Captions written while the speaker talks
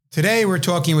Today, we're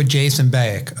talking with Jason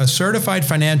Bayuk, a certified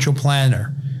financial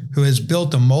planner who has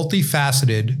built a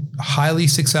multifaceted, highly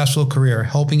successful career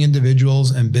helping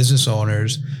individuals and business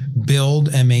owners build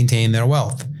and maintain their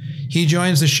wealth. He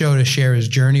joins the show to share his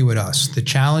journey with us, the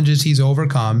challenges he's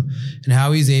overcome, and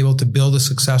how he's able to build a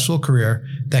successful career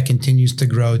that continues to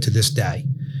grow to this day.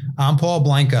 I'm Paul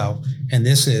Blanco, and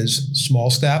this is Small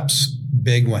Steps,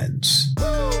 Big Wins.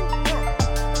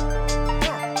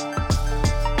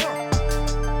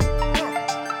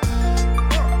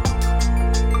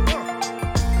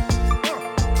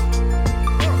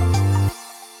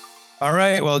 All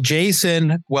right. Well,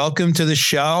 Jason, welcome to the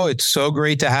show. It's so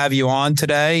great to have you on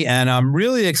today. And I'm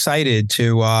really excited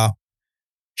to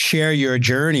share your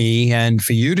journey and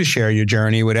for you to share your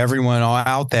journey with everyone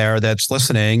out there that's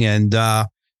listening. And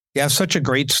you have such a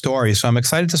great story. So I'm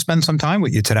excited to spend some time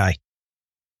with you today.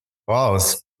 Well,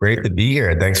 it's great to be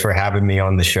here. Thanks for having me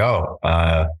on the show.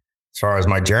 As far as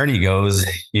my journey goes,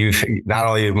 you've not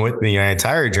only been with me my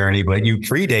entire journey, but you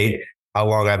predate how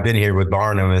long I've been here with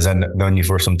Barnum, as I've known you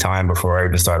for some time before I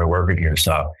even started working here.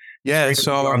 So yeah,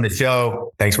 so on the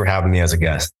show, thanks for having me as a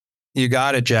guest. You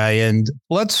got it, Jay. And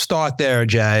let's start there,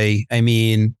 Jay. I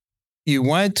mean, you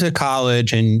went to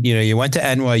college and, you went to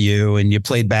NYU and you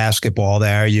played basketball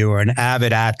there. You were an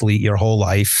avid athlete your whole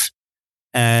life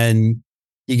and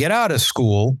you get out of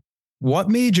school. What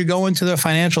made you go into the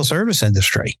financial service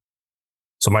industry?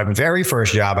 So my very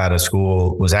first job out of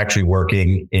school was actually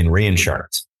working in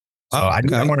reinsurance. So I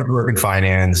wanted to work in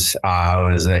finance. I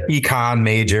was an econ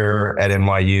major at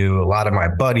NYU. A lot of my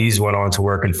buddies went on to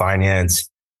work in finance.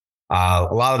 A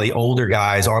lot of the older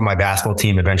guys on my basketball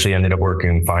team eventually ended up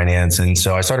working in finance. And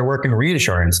so I started working in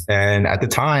reinsurance. And at the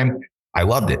time, I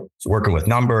loved it. I was working with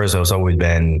numbers. I was always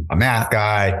been a math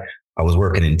guy. I was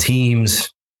working in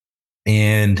teams.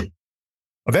 And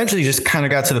eventually just kind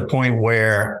of got to the point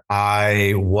where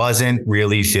I wasn't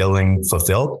really feeling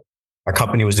fulfilled. Our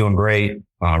company was doing great.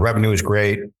 Revenue was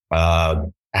great. I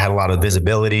had a lot of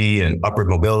visibility and upward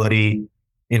mobility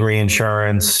in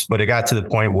reinsurance, but it got to the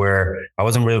point where I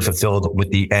wasn't really fulfilled with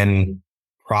the end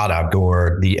product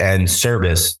or the end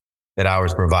service that I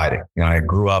was providing. I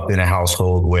grew up in a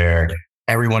household where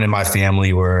everyone in my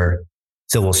family were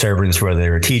civil servants, whether they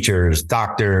were teachers,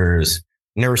 doctors,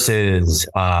 nurses.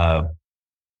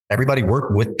 Everybody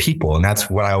worked with people, and that's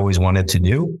what I always wanted to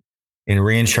do. In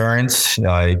reinsurance,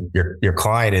 your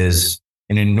client is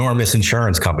an enormous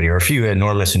insurance company or a few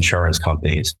enormous insurance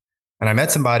companies. And I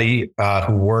met somebody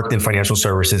who worked in financial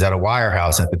services at a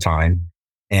wirehouse at the time.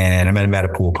 And I met him at a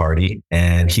pool party.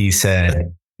 And he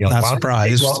said, not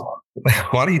surprised.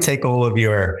 Why don't you take all of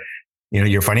your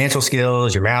financial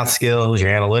skills, your math skills,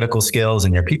 your analytical skills,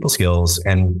 and your people skills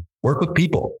and work with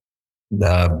people?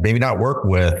 Maybe not work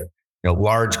with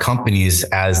large companies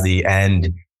as the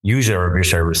end user of your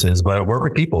services, but work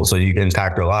with people so you can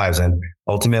impact their lives. And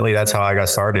ultimately, that's how I got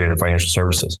started in financial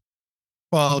services.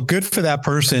 Well, good for that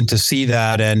person to see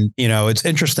that. And, it's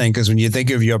interesting because when you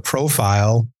think of your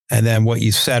profile and then what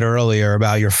you said earlier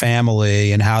about your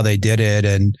family and how they did it,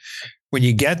 and when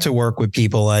you get to work with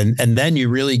people and then you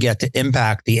really get to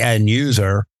impact the end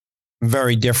user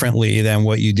very differently than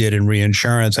what you did in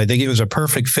reinsurance, I think it was a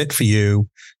perfect fit for you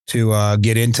to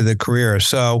get into the career.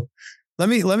 So let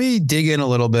me dig in a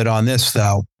little bit on this,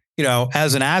 though.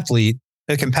 As an athlete,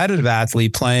 a competitive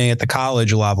athlete playing at the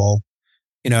college level,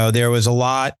 there was a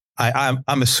lot. I'm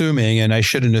assuming, and I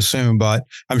shouldn't assume, but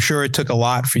I'm sure it took a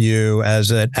lot for you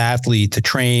as an athlete to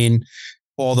train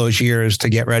all those years to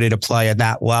get ready to play at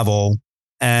that level.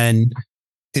 And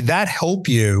did that help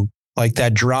you, like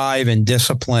that drive and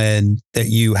discipline that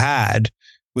you had?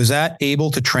 Was that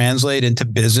able to translate into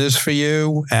business for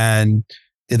you? And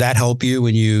did that help you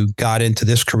when you got into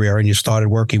this career and you started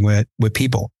working with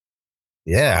people?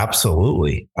 Yeah,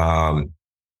 absolutely.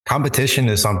 Competition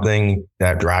is something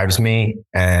that drives me.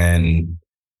 And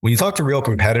when you talk to real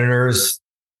competitors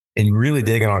and you really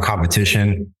dig in on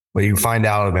competition, what you find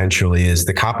out eventually is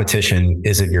the competition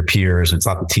isn't your peers. It's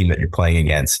not the team that you're playing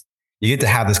against. You get to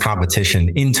have this competition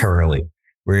internally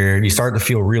where you start to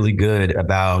feel really good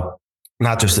about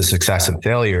not just the success and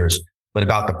failures, but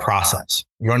about the process.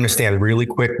 You understand really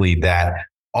quickly that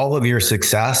all of your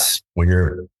success when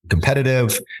you're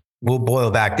competitive will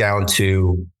boil back down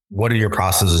to what do your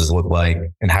processes look like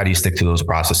and how do you stick to those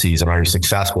processes, and are you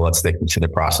successful at sticking to the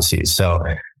processes? So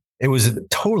it was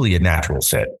totally a natural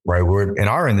fit, right? We're in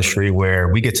our industry where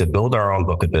we get to build our own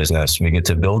book of business. We get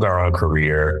to build our own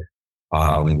career.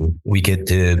 We get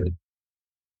to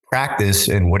practice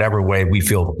in whatever way we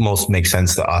feel most makes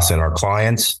sense to us and our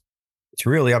clients. It's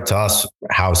really up to us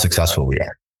how successful we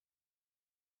are.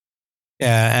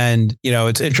 Yeah, and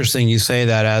it's interesting you say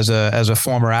that. As a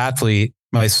former athlete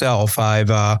myself,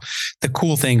 the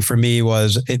cool thing for me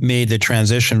was it made the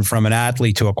transition from an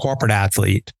athlete to a corporate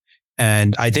athlete.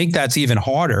 And I think that's even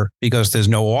harder because there's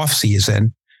no off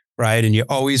season, right? And you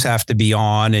always have to be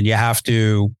on, and you have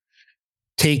to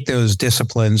take those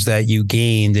disciplines that you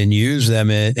gained and use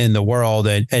them in the world.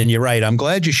 And you're right. I'm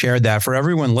glad you shared that for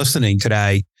everyone listening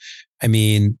today. I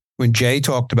mean, when Jay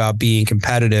talked about being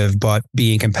competitive, but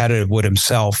being competitive with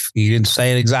himself, he didn't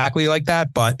say it exactly like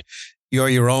that, but you're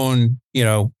your own,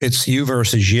 it's you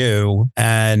versus you.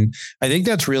 And I think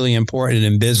that's really important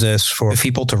in business for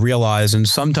people to realize. And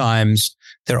sometimes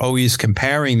they're always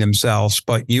comparing themselves,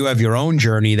 but you have your own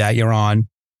journey that you're on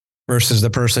versus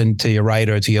the person to your right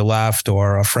or to your left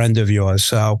or a friend of yours.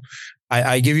 So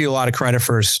I give you a lot of credit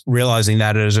for realizing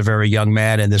that as a very young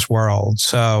man in this world.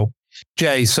 So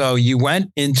Jay, so you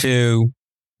went into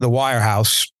the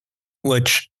wirehouse,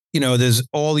 which, there's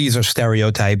all these are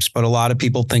stereotypes, but a lot of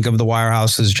people think of the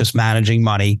wirehouse as just managing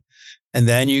money. And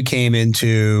then you came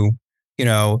into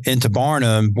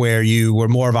Barnum, where you were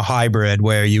more of a hybrid,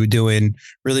 where you were doing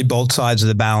really both sides of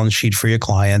the balance sheet for your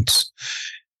clients.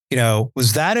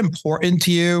 Was that important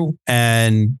to you?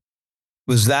 And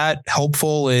was that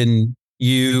helpful in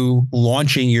you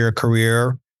launching your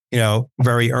career,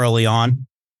 very early on?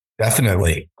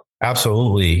 Definitely.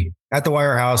 Absolutely. At the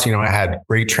wirehouse, I had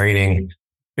great training,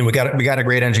 and we got a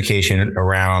great education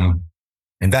around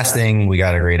investing. We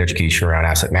got a great education around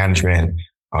asset management.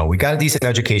 We got a decent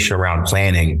education around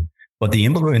planning, but the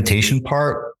implementation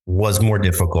part was more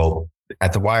difficult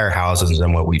at the wirehouses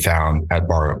than what we found at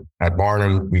Barnum. At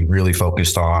Barnum, we really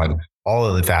focused on all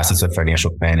of the facets of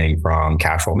financial planning, from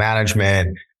cash flow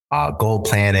management, goal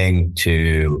planning,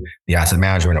 to the asset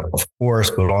management, of course,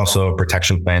 but also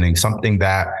protection planning, something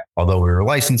that, although we were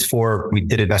licensed for, we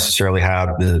didn't necessarily have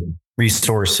the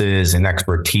resources and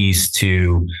expertise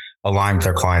to align with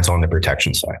our clients on the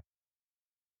protection side.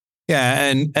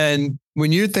 Yeah. And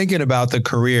when you're thinking about the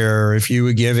career, if you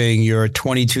were giving your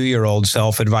 22-year-old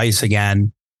self advice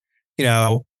again,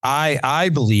 I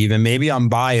believe, and maybe I'm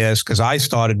biased because I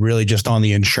started really just on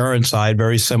the insurance side,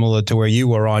 very similar to where you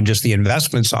were on just the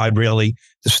investment side, really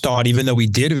to start, even though we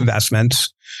did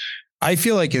investments. I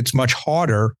feel like it's much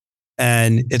harder,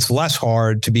 and it's less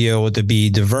hard to be able to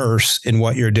be diverse in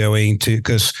what you're doing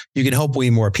because you can help way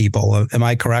more people. Am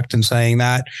I correct in saying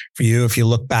that for you, if you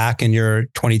look back in your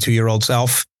 22-year-old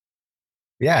self?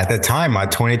 Yeah, at the time, my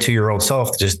 22-year-old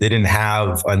self just didn't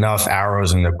have enough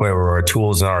arrows in the quiver or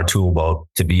tools in our tool belt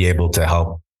to be able to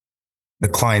help the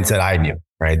clients that I knew,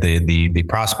 right? The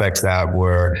prospects that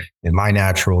were in my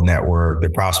natural network, the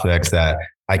prospects that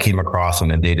I came across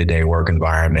in a day-to-day work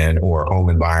environment or home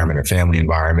environment or family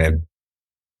environment.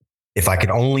 If I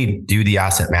could only do the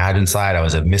asset management side, I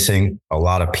was missing a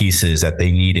lot of pieces that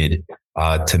they needed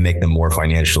to make them more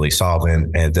financially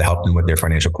solvent and to help them with their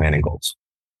financial planning goals.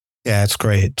 Yeah, that's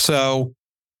great. So,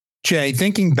 Jay,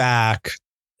 thinking back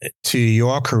to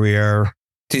your career,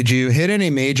 did you hit any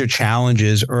major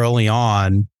challenges early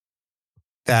on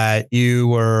that you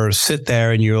were sit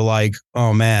there and you were like,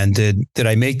 oh man, did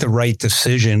I make the right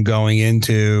decision going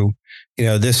into,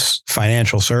 this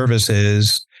financial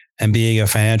services and being a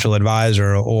financial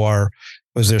advisor? Or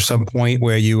was there some point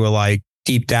where you were like,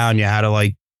 deep down, you had to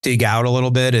like dig out a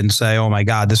little bit and say, oh my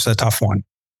God, this is a tough one?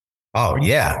 Oh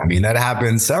yeah. I mean, that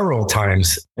happened several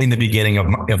times in the beginning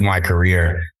of my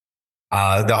career.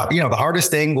 The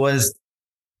hardest thing was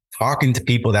talking to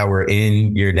people that were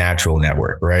in your natural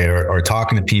network, right? Or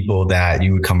talking to people that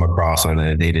you would come across on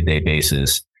a day-to-day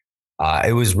basis.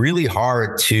 It was really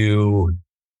hard to,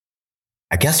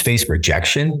 I guess, face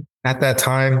rejection at that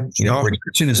time.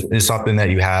 Rejection is something that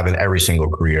you have in every single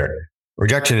career.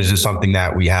 Rejection is just something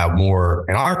that we have more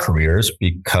in our careers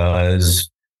because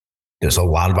there's a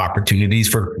lot of opportunities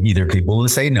for either people to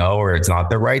say no, or it's not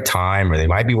the right time, or they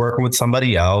might be working with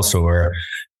somebody else, or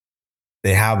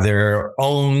they have their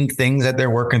own things that they're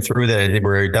working through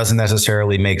where it doesn't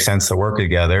necessarily make sense to work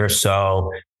together.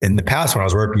 So in the past, when I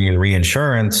was working in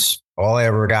reinsurance, all I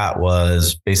ever got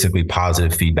was basically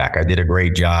positive feedback. I did a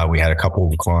great job. We had a couple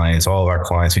of clients, all of our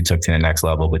clients we took to the next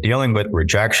level, but dealing with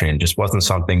rejection just wasn't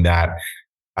something that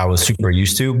I was super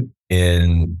used to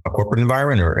in a corporate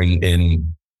environment or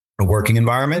in a working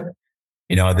environment.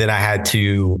 Then I had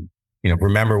to,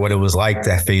 remember what it was like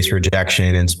to face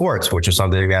rejection in sports, which is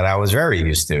something that I was very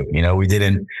used to. We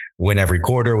didn't win every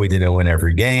quarter. We didn't win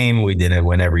every game. We didn't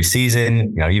win every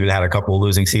season. Even had a couple of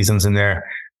losing seasons in there.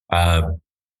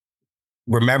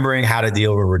 Remembering how to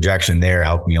deal with rejection there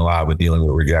helped me a lot with dealing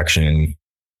with rejection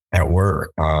at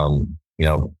work.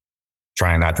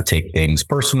 Trying not to take things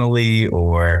personally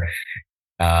or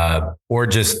Or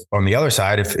just on the other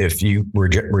side, if you were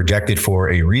rejected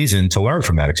for a reason, to learn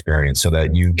from that experience so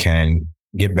that you can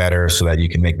get better, so that you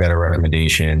can make better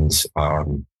recommendations.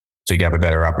 So you have a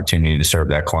better opportunity to serve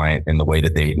that client in the way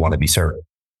that they want to be served.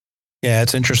 Yeah,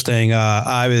 it's interesting.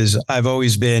 I've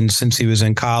always been, since he was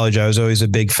in college, I was always a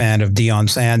big fan of Deion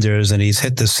Sanders, and he's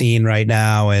hit the scene right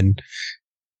now. And,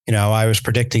 I was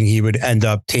predicting he would end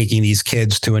up taking these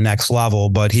kids to a next level,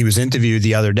 but he was interviewed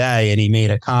the other day and he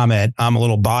made a comment. I'm a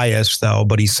little biased though,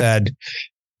 but he said,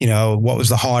 what was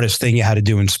the hardest thing you had to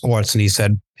do in sports? And he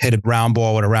said, hit a round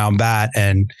ball with a round bat.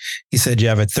 And he said, you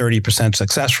have a 30%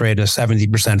 success rate, a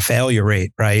 70% failure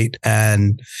rate. Right.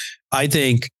 And I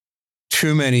think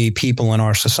too many people in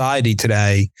our society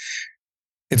today,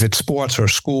 if it's sports or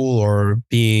school or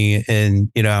being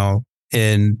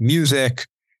in music,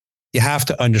 you have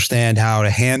to understand how to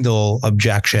handle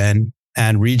objection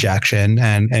and rejection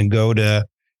and go to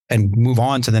and move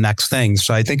on to the next thing.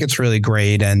 So I think it's really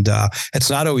great. And it's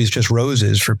not always just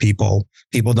roses for people.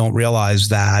 People don't realize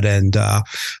that. And I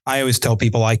always tell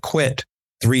people I quit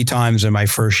 3 times in my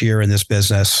first year in this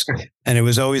business. And it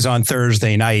was always on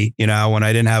Thursday night, when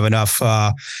I didn't have enough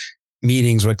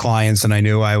meetings with clients and I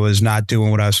knew I was not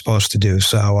doing what I was supposed to do.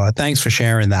 So thanks for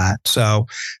sharing that. So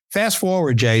fast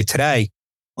forward, Jay, today,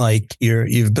 like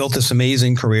you've built this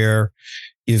amazing career.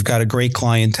 You've got a great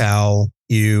clientele.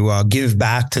 You give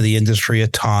back to the industry a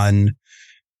ton.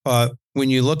 But when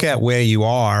you look at where you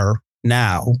are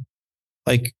now,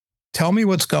 like, tell me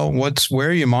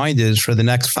where your mind is for the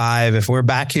next 5. If we're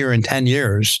back here in 10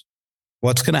 years,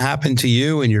 what's going to happen to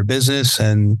you and your business?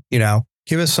 And,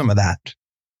 give us some of that.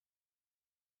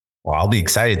 Well, I'll be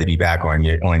excited to be back on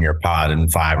your pod in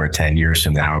 5 or 10 years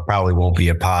from now. It probably won't be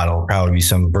a pod. It'll probably be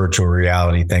some virtual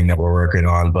reality thing that we're working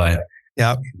on. But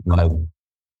yeah,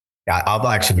 I'll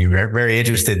actually be very, very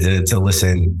interested to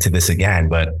listen to this again.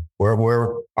 But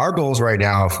our goals right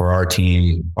now for our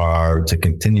team are to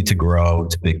continue to grow,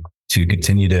 to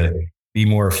continue to be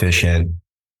more efficient.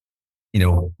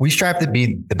 We strive to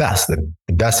be the best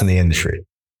in the industry,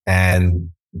 and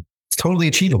it's totally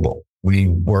achievable. We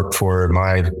work for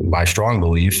my strong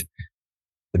belief,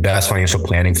 the best financial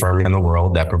planning firm in the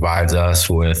world that provides us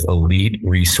with elite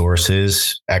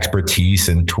resources, expertise,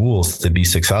 and tools to be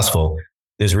successful.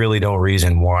 There's really no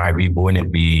reason why we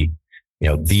wouldn't be,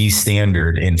 the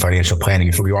standard in financial planning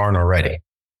if we aren't already. All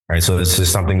right. So this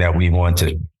is something that we want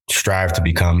to strive to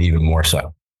become even more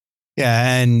so.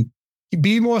 Yeah. And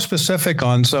be more specific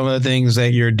on some of the things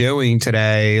that you're doing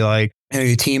today. Like,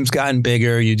 your team's gotten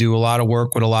bigger. You do a lot of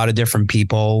work with a lot of different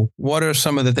people. What are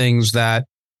some of the things that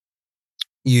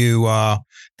you're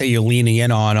leaning in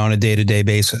on a day-to-day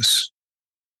basis?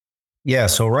 Yeah.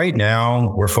 So right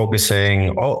now we're focusing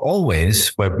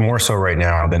always, but more so right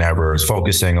now than ever, is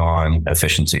focusing on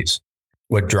efficiencies.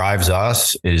 What drives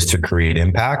us is to create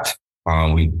impact.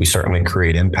 We certainly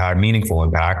create impact, meaningful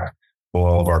impact for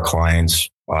all of our clients.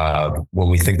 When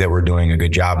we think that we're doing a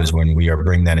good job is when we are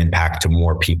bringing that impact to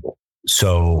more people.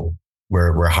 So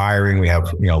we're hiring, we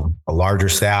have, a larger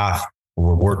staff.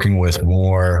 We're working with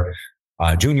more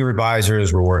junior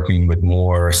advisors. We're working with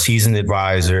more seasoned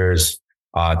advisors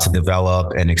to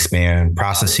develop and expand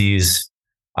processes.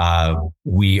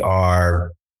 We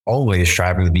are always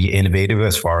striving to be innovative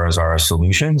as far as our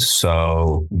solutions.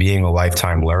 So being a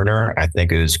lifetime learner, I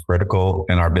think, is critical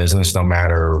in our business, no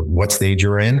matter what stage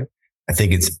you're in. I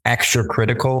think it's extra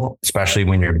critical, especially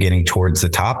when you're getting towards the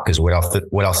top, because what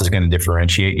else is going to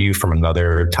differentiate you from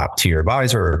another top tier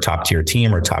advisor or top tier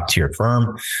team or top tier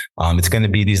firm? It's going to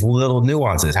be these little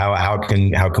nuances. How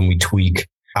can we tweak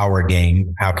our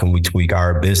game? How can we tweak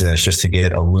our business just to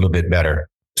get a little bit better?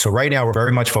 So right now we're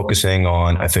very much focusing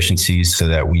on efficiencies so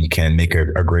that we can make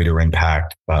a greater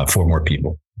impact for more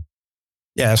people.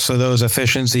 Yeah. So those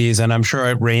efficiencies, and I'm sure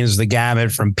it ranges the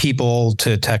gamut from people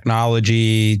to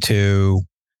technology to,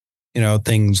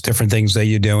 different things that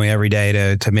you're doing every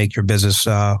day to make your business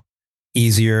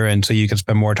easier. And so you can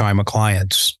spend more time with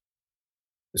clients.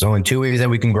 There's only 2 ways that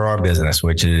we can grow our business,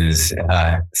 which is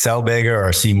sell bigger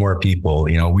or see more people.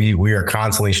 We are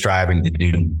constantly striving to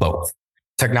do both.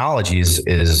 Technology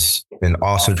is an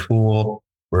awesome tool.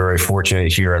 We're very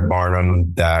fortunate here at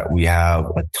Barnum that we have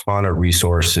a ton of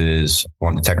resources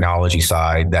on the technology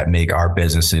side that make our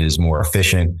businesses more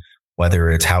efficient, whether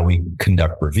it's how we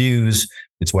conduct reviews,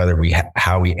 it's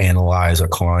how we analyze a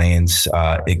client's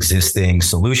existing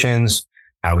solutions,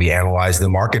 how we analyze the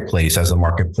marketplace as the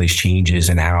marketplace changes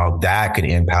and how that could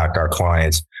impact our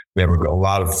clients. We have a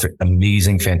lot of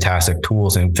amazing, fantastic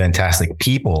tools and fantastic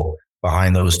people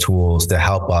behind those tools to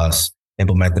help us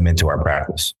implement them into our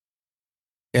practice.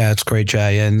 Yeah, it's great,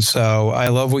 Jay. And so I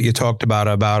love what you talked about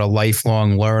a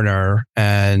lifelong learner.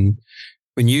 And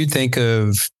when you think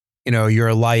of,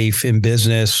 your life in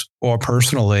business or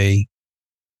personally,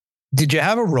 did you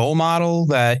have a role model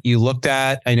that you looked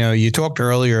at? I know you talked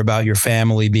earlier about your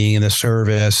family being in the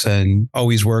service and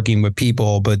always working with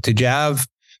people, but did you have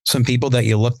some people that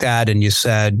you looked at and you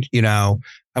said,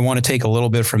 I want to take a little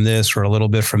bit from this or a little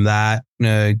bit from that?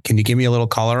 Can you give me a little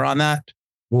color on that?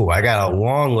 Ooh, I got a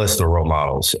long list of role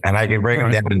models, and I can break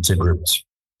them down into groups.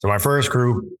 So my first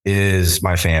group is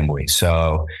my family.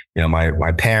 So,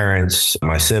 my parents,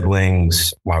 my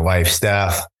siblings, my wife,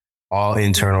 Steph, all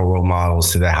internal role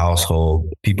models to the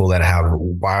household, people that have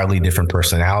wildly different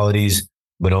personalities,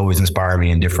 but always inspire me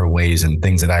in different ways and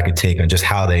things that I could take on just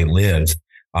how they live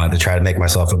to try to make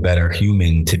myself a better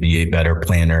human, to be a better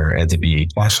planner, and to be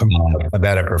a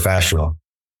better professional.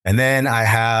 And then I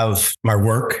have my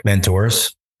work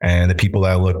mentors and the people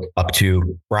that I look up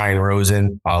to. Brian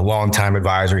Rosen, a longtime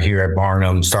advisor here at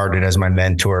Barnum, started as my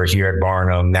mentor here at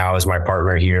Barnum, now is my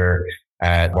partner here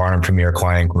at Barnum Premier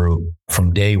Client Group.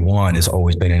 From day one, has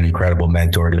always been an incredible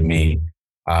mentor to me.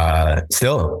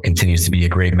 Still continues to be a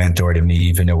great mentor to me,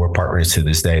 even though we're partners to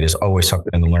this day. There's always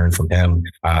something to learn from him.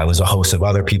 There's a host of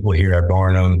other people here at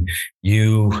Barnum.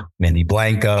 You, Mindy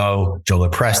Blanco, Joe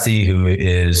Presti, who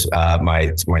is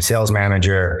my sales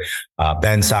manager,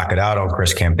 Ben Sacadato,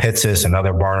 Chris Campitsis,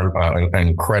 another Barnum, an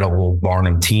incredible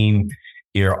Barnum team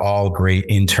here, all great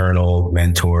internal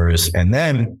mentors. And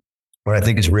then what I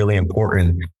think is really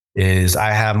important is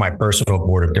I have my personal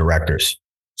board of directors.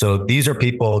 So these are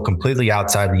people completely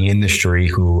outside the industry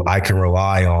who I can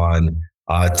rely on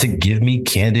to give me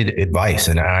candid advice.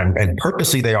 And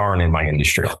purposely, they aren't in my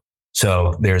industry.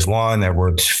 So there's one that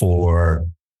works for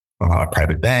a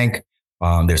private bank.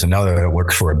 There's another that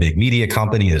works for a big media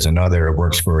company. There's another that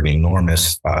works for an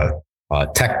enormous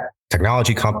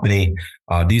technology company.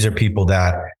 These are people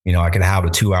that, I can have a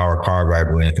 2-hour car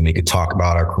ride with, and we could talk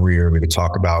about our career. We could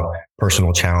talk about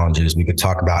personal challenges. We could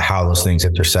talk about how those things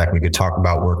intersect. We could talk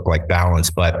about work-life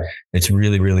balance, but it's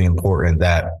really, really important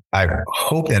that I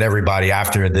hope that everybody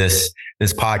after this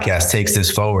podcast takes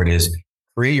this forward is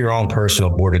create your own personal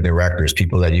board of directors,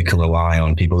 people that you can rely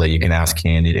on, people that you can ask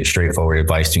candid and straightforward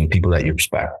advice to, and people that you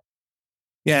respect.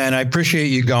 Yeah. And I appreciate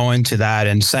you going to that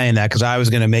and saying that, because I was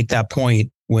going to make that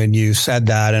point when you said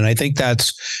that. And I think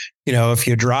that's, if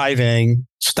you're driving,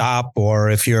 stop, or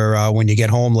if you're, when you get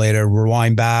home later,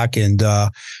 rewind back and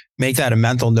make that a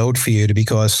mental note for you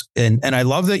and I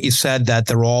love that you said that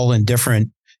they're all in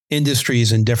different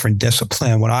industries and different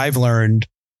discipline. What I've learned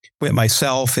with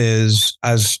myself is,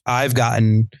 as I've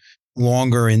gotten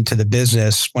longer into the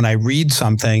business, when I read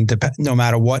something, no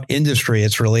matter what industry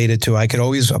it's related to, I could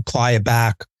always apply it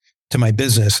back to my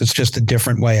business. It's just a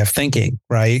different way of thinking,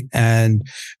 right? And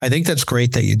I think that's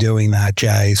great that you're doing that,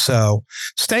 Jay. So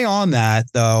stay on that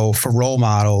though for role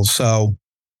models. So,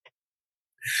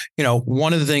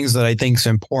 one of the things that I think is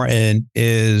important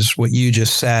is what you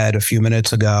just said a few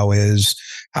minutes ago, is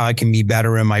how I can be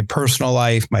better in my personal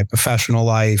life, my professional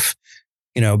life,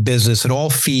 business. It all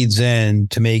feeds in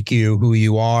to make you who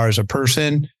you are as a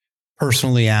person,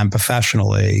 personally and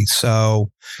professionally. So,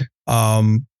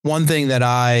 one thing that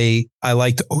I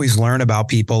like to always learn about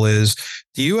people is,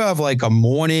 do you have like a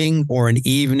morning or an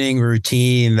evening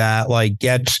routine that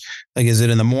is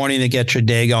it in the morning that gets your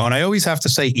day going? I always have to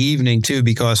say evening too,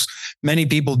 because many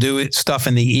people do stuff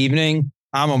in the evening.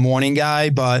 I'm a morning guy,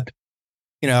 but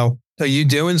are you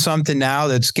doing something now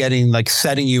that's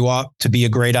setting you up to be a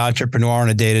great entrepreneur on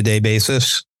a day-to-day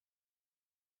basis?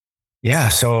 Yeah.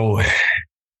 So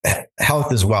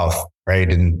health is wealth,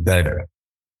 right? And the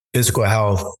physical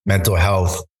health, mental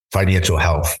health, financial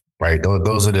health, right?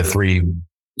 Those are the three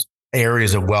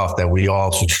areas of wealth that we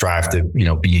all should strive to,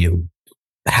 be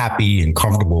happy and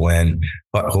comfortable in,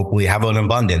 but hopefully have an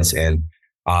abundance in.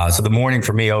 So the morning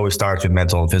for me always starts with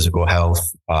mental and physical health,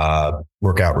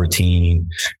 workout routine,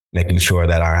 making sure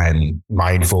that I'm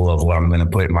mindful of what I'm going to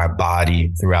put in my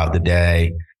body throughout the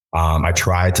day. I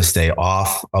try to stay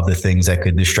off of the things that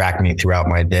could distract me throughout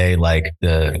my day, like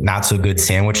the not so good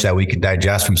sandwich that we could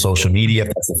digest from social media.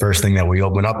 That's the first thing that we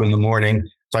open up in the morning.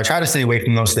 So I try to stay away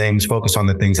from those things, focus on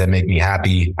the things that make me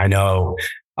happy. I know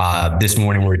this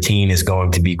morning routine is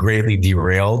going to be greatly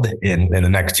derailed in the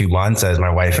next 2 months, as my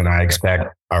wife and I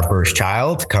expect our first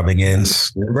child coming in.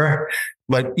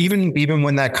 But even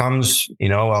when that comes,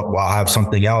 I'll have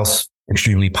something else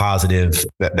extremely positive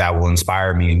that will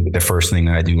inspire me. The first thing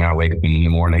that I do when I wake up in the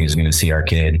morning is going to see our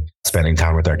kid, spending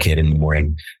time with our kid in the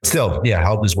morning. Still, yeah,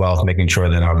 health is wealth, making sure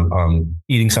that I'm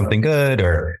eating something good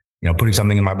or, putting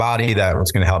something in my body that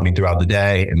was going to help me throughout the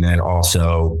day. And then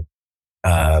also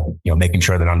making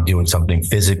sure that I'm doing something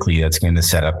physically that's going to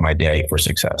set up my day for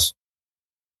success.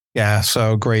 Yeah.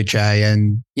 So great, Jay.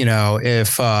 And,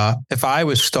 if I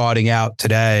was starting out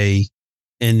today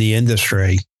in the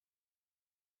industry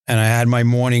and I had my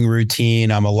morning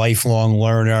routine, I'm a lifelong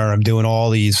learner, I'm doing all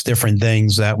these different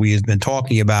things that we've been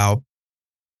talking about,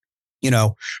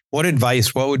 what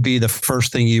would be the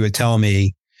first thing you would tell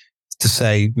me to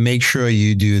say, make sure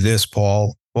you do this,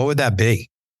 Paul? What would that be?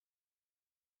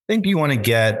 I think you want to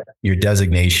get your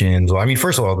designations. Well, I mean,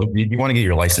 first of all, you want to get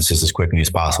your licenses as quickly as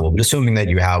possible, but assuming that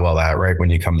you have all that, right? When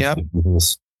you come to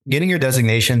business, getting your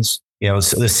designations, so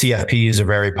the CFP is a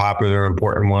very popular,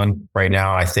 important one right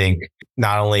now. I think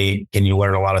not only can you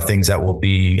learn a lot of things that will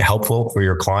be helpful for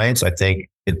your clients, I think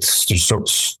it's just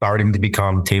starting to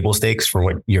become table stakes for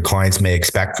what your clients may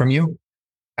expect from you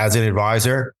as an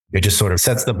advisor. It just sort of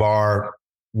sets the bar,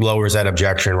 lowers that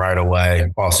objection right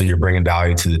away. Also, you're bringing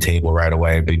value to the table right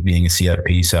away, being a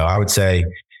CFP. So I would say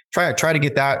try to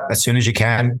get that as soon as you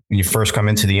can when you first come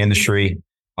into the industry.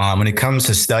 When it comes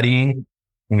to studying,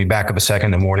 when we back up a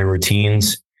second, the morning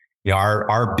routines,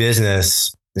 our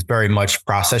business is very much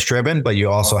process driven, but you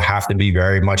also have to be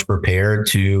very much prepared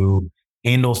to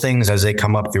handle things as they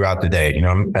come up throughout the day.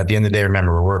 At the end of the day,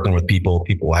 remember, we're working with people.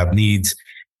 People have needs.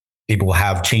 People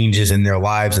have changes in their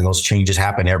lives, and those changes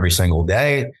happen every single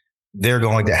day. They're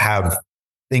going to have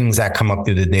things that come up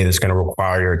through the day that's going to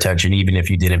require your attention, even if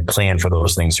you didn't plan for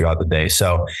those things throughout the day.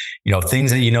 So,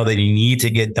 things that that you need to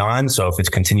get done. So if it's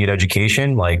continued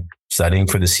education, like studying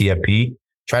for the CFP,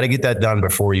 try to get that done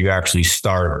before you actually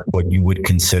start what you would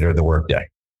consider the workday.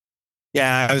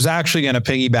 Yeah, I was actually going to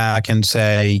piggyback and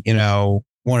say,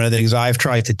 one of the things I've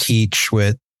tried to teach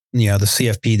with the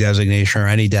CFP designation or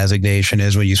any designation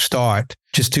is when you start,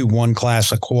 just do one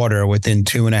class a quarter. Within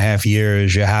 2.5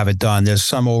 years, you have it done. There's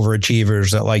some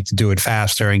overachievers that like to do it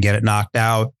faster and get it knocked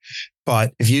out.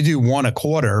 But if you do one a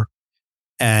quarter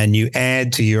and you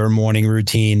add to your morning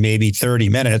routine, maybe 30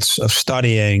 minutes of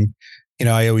studying,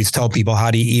 I always tell people,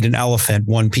 how do you eat an elephant?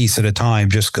 One piece at a time.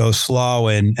 Just go slow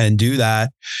and do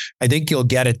that. I think you'll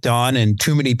get it done. And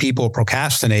too many people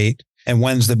procrastinate. And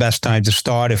when's the best time to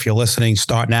start? If you're listening,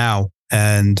 start now.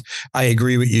 And I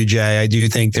agree with you, Jay. I do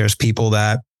think there's people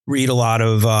that read a lot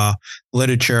of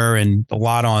literature and a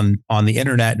lot on the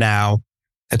internet now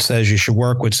that says you should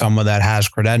work with someone that has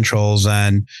credentials,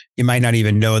 and you might not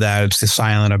even know that it's the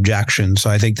silent objection. So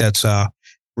I think that's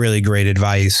really great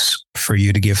advice for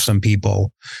you to give some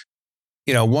people.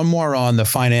 One more on the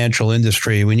financial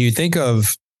industry. When you think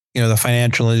of, the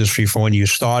financial industry from when you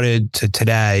started to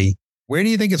today, where do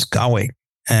you think it's going?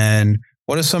 And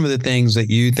what are some of the things that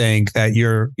you think that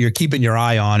you're keeping your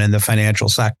eye on in the financial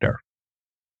sector?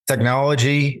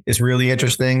 Technology is really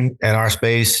interesting in our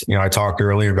space. I talked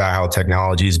earlier about how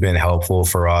technology has been helpful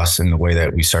for us in the way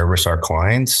that we service our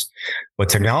clients, but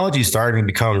technology is starting to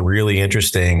become really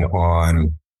interesting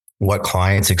on what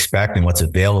clients expect and what's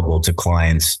available to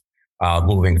clients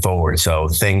moving forward. So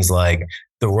things like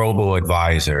the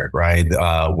robo-advisor, right?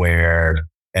 Where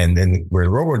the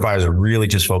robo-advisor really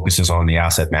just focuses on the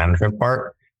asset management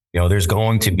part. There's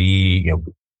going to be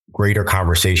greater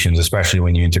conversations, especially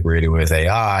when you integrate it with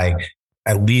AI,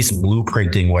 at least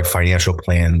blueprinting what financial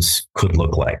plans could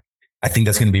look like. I think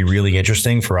that's going to be really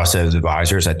interesting for us as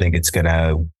advisors. I think it's going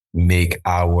to make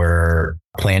our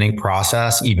planning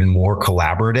process even more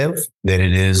collaborative than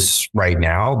it is right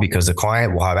now, because the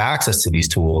client will have access to these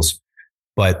tools.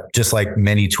 But just like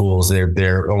many tools,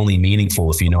 they're only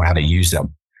meaningful if you know how to use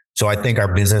them. So I think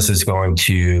our business is going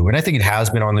to, and I think it has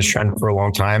been on this trend for a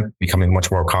long time, becoming much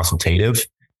more consultative,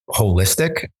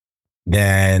 holistic,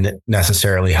 than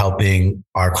necessarily helping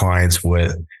our clients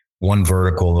with one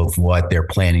vertical of what their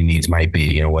planning needs might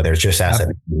be, whether it's just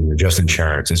asset or just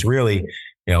insurance. It's really,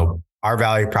 our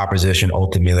value proposition,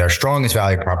 ultimately, our strongest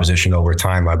value proposition over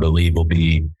time, I believe, will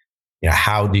be,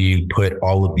 how do you put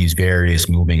all of these various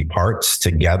moving parts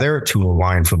together to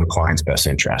align for the client's best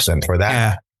interest? And for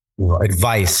that,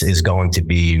 advice is going to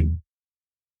be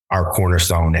our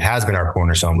cornerstone. It has been our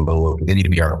cornerstone, but will continue to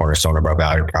be our cornerstone of our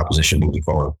value proposition moving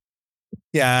forward.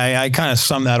 Yeah, I kind of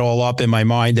sum that all up in my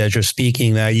mind as you're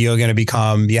speaking, that you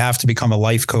have to become a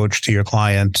life coach to your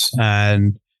clients.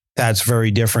 And that's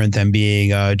very different than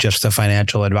being just a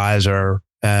financial advisor.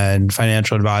 And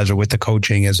financial advisor with the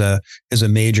coaching is a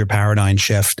major paradigm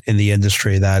shift in the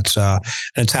industry. And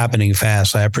it's happening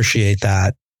fast. I appreciate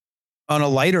that. On a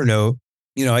lighter note,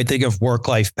 I think of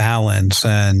work-life balance,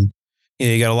 and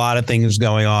you got a lot of things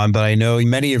going on, but I know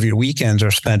many of your weekends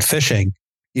are spent fishing.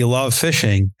 You love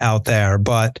fishing out there,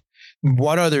 but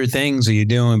what other things are you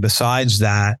doing besides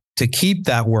that to keep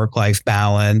that work-life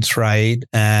balance, right?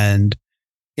 And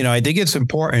I think it's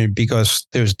important because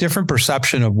there's different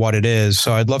perception of what it is.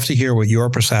 So I'd love to hear what your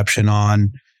perception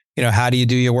on, how do you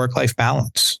do your work-life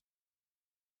balance?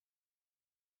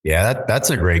 Yeah,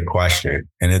 that's a great question.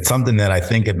 And it's something that I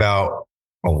think about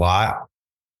a lot.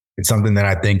 It's something that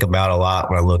I think about a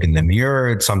lot when I look in the mirror.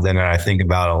 It's something that I think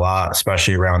about a lot,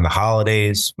 especially around the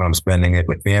holidays when I'm spending it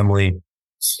with family.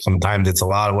 Sometimes it's a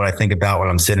lot of what I think about when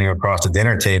I'm sitting across the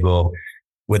dinner table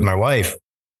with my wife.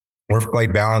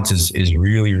 Work-life balance is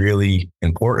really, really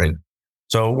important.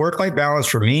 So work-life balance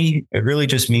for me, it really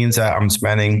just means that I'm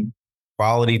spending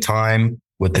quality time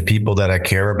with the people that I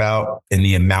care about in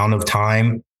the amount of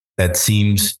time that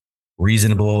seems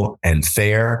reasonable and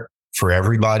fair for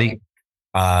everybody.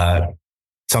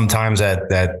 Sometimes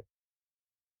that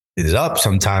is up,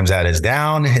 sometimes that is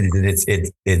down.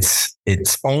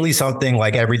 It's only something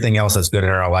like everything else that's good in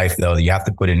our life, though. You have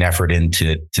to put an effort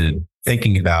into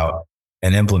thinking about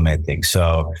and implementing.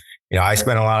 So, I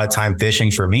spend a lot of time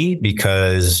fishing for me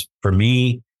because for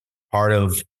me, part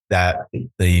of that,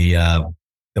 the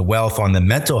wealth on the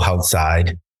mental health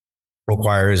side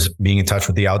requires being in touch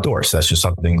with the outdoors. That's just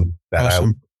something that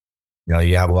awesome.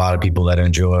 You have a lot of people that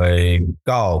enjoy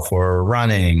golf or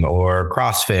running or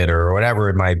CrossFit or whatever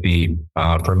it might be.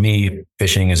 For me,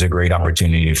 fishing is a great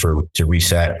opportunity to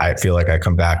reset. I feel like I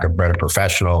come back a better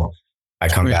professional. I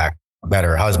come back a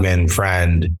better husband,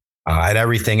 friend, and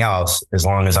everything else, as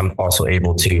long as I'm also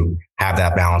able to have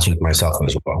that balance with myself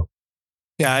as well.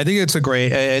 Yeah, I think it's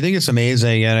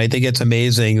amazing. And I think it's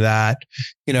amazing that,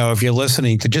 if you're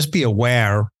listening, to just be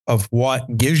aware of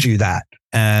what gives you that.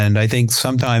 And I think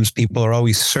sometimes people are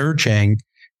always searching.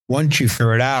 Once you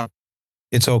figure it out,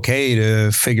 it's okay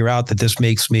to figure out that this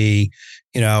makes me,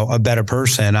 a better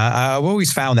person. I've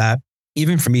always found that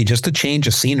even for me, just to change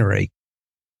of scenery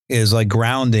is like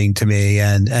grounding to me.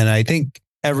 And I think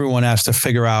everyone has to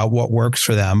figure out what works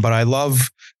for them. But I love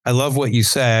what you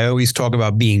say. I always talk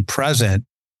about being present,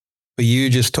 but you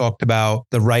just talked about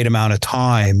the right amount of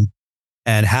time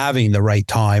and having the right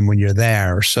time when you're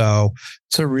there. So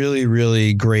it's a really,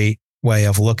 really great way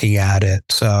of looking at it.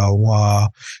 So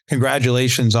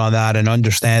congratulations on that and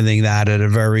understanding that at a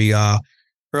very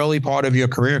early part of your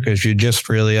career, because you just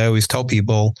really, I always tell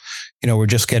people, we're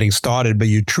just getting started, but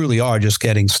you truly are just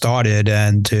getting started.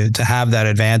 And to have that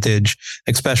advantage,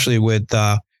 especially with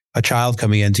a child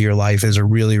coming into your life, is a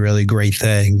really, really great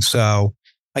thing. So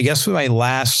I guess my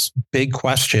last big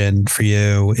question for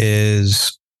you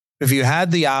is, if you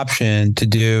had the option to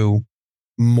do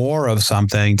more of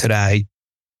something today,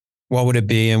 what would it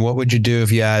be? And what would you do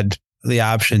if you had the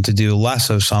option to do less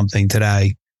of something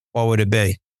today? What would it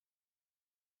be?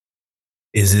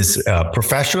 Is this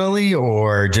professionally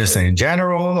or just in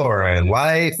general or in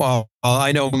life? Well,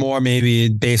 I know more maybe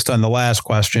based on the last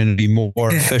question, it'd be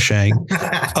more fishing,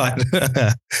 but,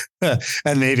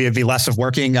 and maybe it'd be less of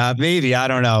working. Maybe, I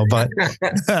don't know, but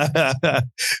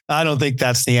I don't think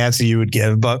that's the answer you would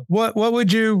give. But what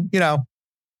would you,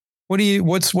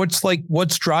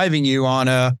 what's driving you on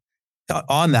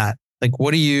that? Like,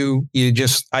 what do you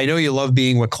I know you love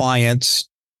being with clients,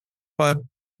 but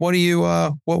what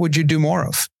would you do more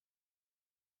of?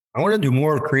 I want to do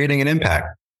more of creating an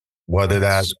impact, whether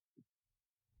that's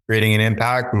creating an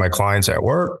impact with my clients at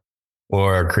work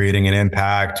or creating an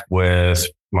impact with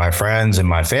my friends and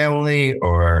my family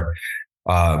or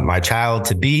my child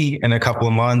to be in a couple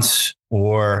of months,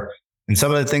 or in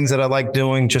some of the things that I like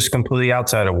doing just completely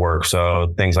outside of work.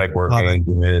 So things like working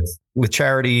with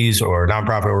charities or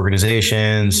nonprofit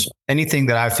organizations, anything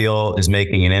that I feel is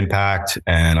making an impact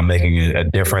and I'm making a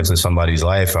difference in somebody's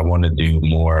life. I want to do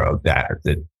more of that.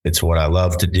 It's what I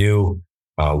love to do.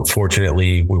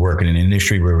 Fortunately, we work in an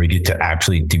industry where we get to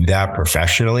actually do that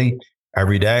professionally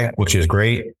every day, which is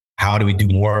great. How do we do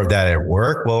more of that at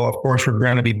work? Well, of course, we're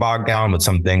going to be bogged down with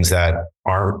some things that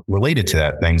aren't related to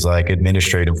that. Things like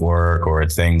administrative work or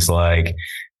things like,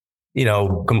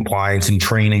 compliance and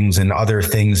trainings and other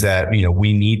things that,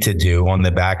 we need to do on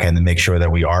the back end to make sure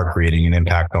that we are creating an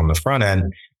impact on the front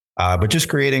end, but just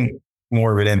creating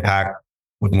more of an impact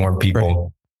with more people.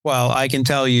 Right. Well, I can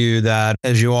tell you that,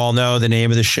 as you all know, the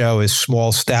name of the show is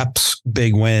Small Steps,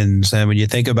 Big Wins. And when you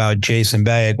think about Jason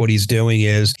Bayuk, what he's doing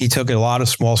is he took a lot of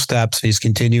small steps. He's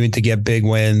continuing to get big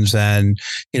wins. And,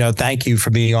 thank you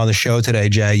for being on the show today,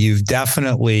 Jay. You've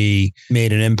definitely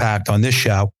made an impact on this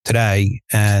show today.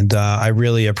 And I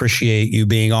really appreciate you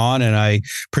being on, and I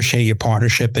appreciate your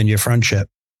partnership and your friendship.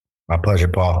 My pleasure,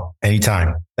 Paul.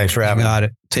 Anytime. Thanks for having me. Got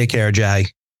it. Take care, Jay.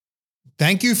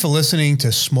 Thank you for listening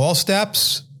to Small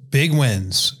Steps, Big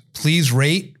Wins. Please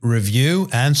rate, review,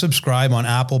 and subscribe on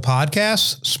Apple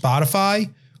Podcasts,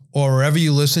 Spotify, or wherever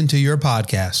you listen to your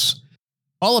podcasts.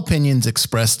 All opinions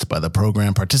expressed by the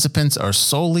program participants are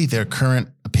solely their current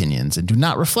opinions and do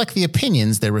not reflect the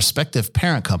opinions their respective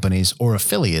parent companies or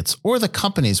affiliates or the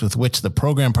companies with which the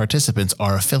program participants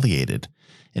are affiliated.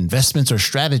 Investments or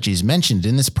strategies mentioned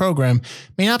in this program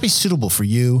may not be suitable for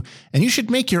you, and you should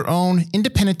make your own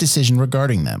independent decision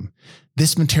regarding them.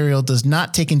 This material does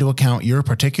not take into account your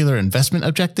particular investment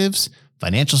objectives,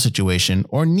 financial situation,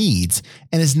 or needs,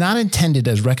 and is not intended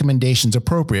as recommendations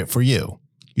appropriate for you.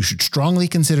 You should strongly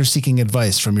consider seeking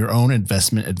advice from your own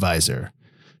investment advisor.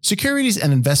 Securities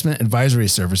and investment advisory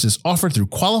services offered through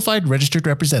qualified registered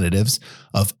representatives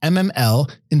of MML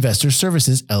Investor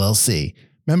Services, LLC.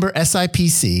 Member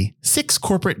SIPC, 6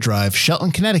 Corporate Drive,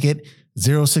 Shelton, Connecticut,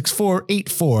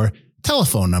 06484.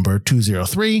 Telephone number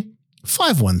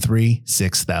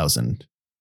 203-513-6000.